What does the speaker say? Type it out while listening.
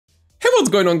Hey, what's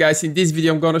going on, guys? In this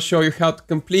video I'm gonna show you how to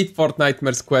complete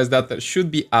Fortnitemares Quests that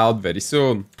should be out very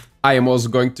soon. I am also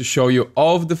going to show you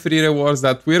all of the free rewards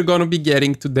that we're gonna be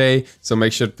getting today, so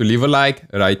make sure to leave a like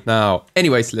right now.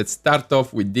 Anyways, let's start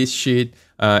off with this sheet,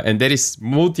 and there is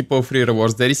multiple free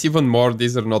rewards. There is even more,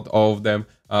 these are not all of them,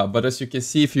 but as you can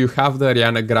see, if you have the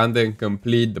Ariana Grande and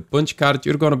complete the punch card,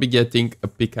 you're gonna be getting a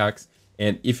pickaxe,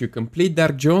 and if you complete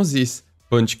Dark Jones's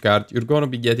punch card, you're gonna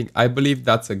be getting, I believe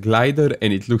that's a glider,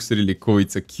 and it looks really cool.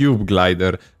 It's a cube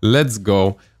glider. Let's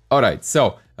go. All right,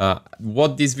 so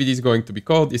what this video is going to be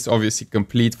called is obviously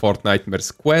complete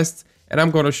Fortnitemares Quests, and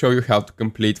I'm gonna show you how to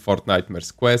complete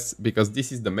Fortnitemares Quests because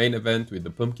this is the main event with the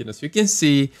pumpkin, as you can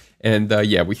see. And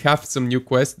yeah, we have some new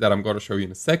quests that I'm gonna show you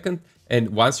in a second,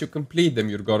 and once you complete them,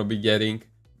 you're gonna be getting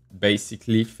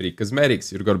basically free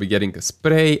cosmetics. You're gonna be getting a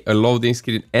spray, a loading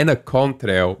screen, and a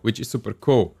contrail, which is super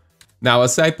cool. Now,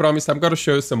 as I promised, I'm gonna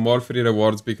show you some more free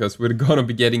rewards because we're gonna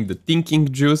be getting the Thinking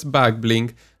Juice back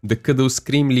bling, the Kudu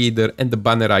Scream Leader, and the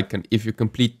banner icon if you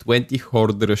complete 20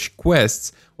 Horde Rush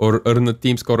Quests or earn a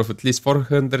team score of at least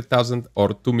 400,000 or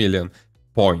 2 million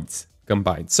points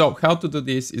combined. So, how to do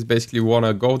this is basically you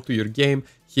wanna go to your game,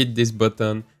 hit this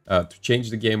button to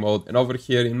change the game mode, and over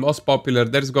here in most popular,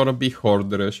 there's gonna be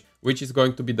Horde Rush, which is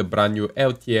going to be the brand new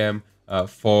LTM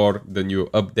for the new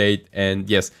update. And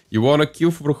yes, you want to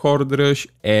queue for Horde Rush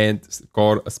and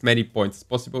score as many points as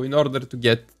possible in order to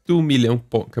get 2 million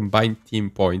combined team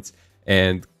points.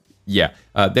 And yeah,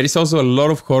 there is also a lot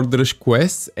of Horde Rush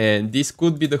quests, and this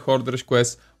could be the Horde Rush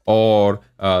quests or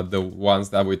the ones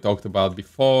that we talked about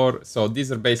before. So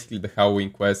these are basically the Halloween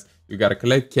quests. You gotta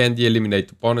collect candy, eliminate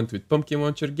opponent with pumpkin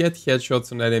launcher, get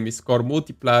headshots on enemies, score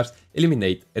multipliers,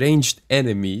 eliminate ranged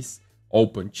enemies,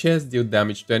 open chest, deal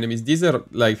damage to enemies. These are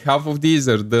like half of these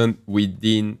are done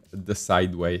within the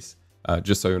sideways,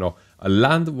 just so you know.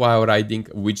 Land while riding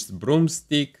a witch's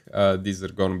broomstick. These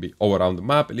are gonna be all around the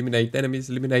map. Eliminate enemies,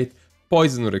 eliminate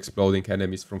poison or exploding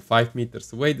enemies from 5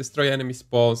 meters away, destroy enemy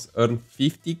spawns, earn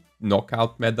 50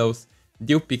 knockout medals,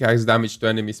 deal pickaxe damage to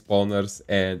enemy spawners,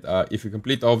 and if you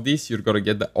complete all of this, you're gonna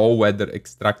get the all-weather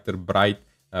extractor bright,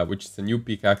 which is a new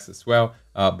pickaxe as well.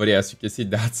 But yeah, as you can see,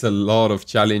 that's a lot of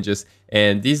challenges,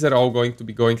 and these are all going to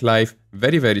be going live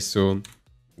very soon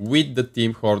with the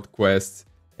Team Horde quests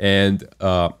and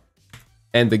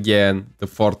again the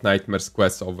Fortnitemares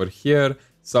quests over here.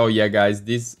 So yeah, guys,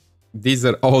 these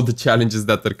are all the challenges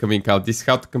that are coming out. This is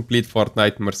how to complete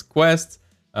Fortnitemares quests.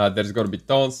 There's gonna be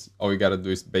tons. All you gotta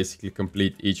do is basically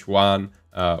complete each one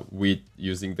with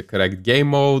using the correct game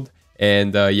mode.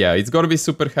 And yeah, it's gonna be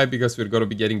super hype because we're gonna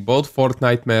be getting both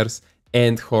Fortnitemares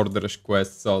and Horde Rush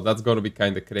quests, so that's gonna be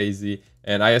kind of crazy.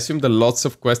 And I assume the lots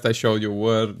of quests I showed you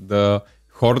were the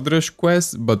Horde Rush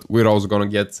quests, but we're also gonna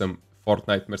get some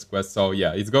Fortnitemares quests, so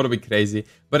yeah, it's gonna be crazy.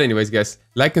 But anyways, guys,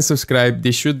 like and subscribe.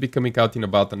 This should be coming out in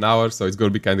about an hour, so it's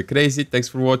gonna be kind of crazy. Thanks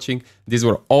for watching. These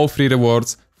were all free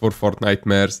rewards for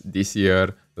Fortnitemares this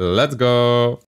year. Let's go!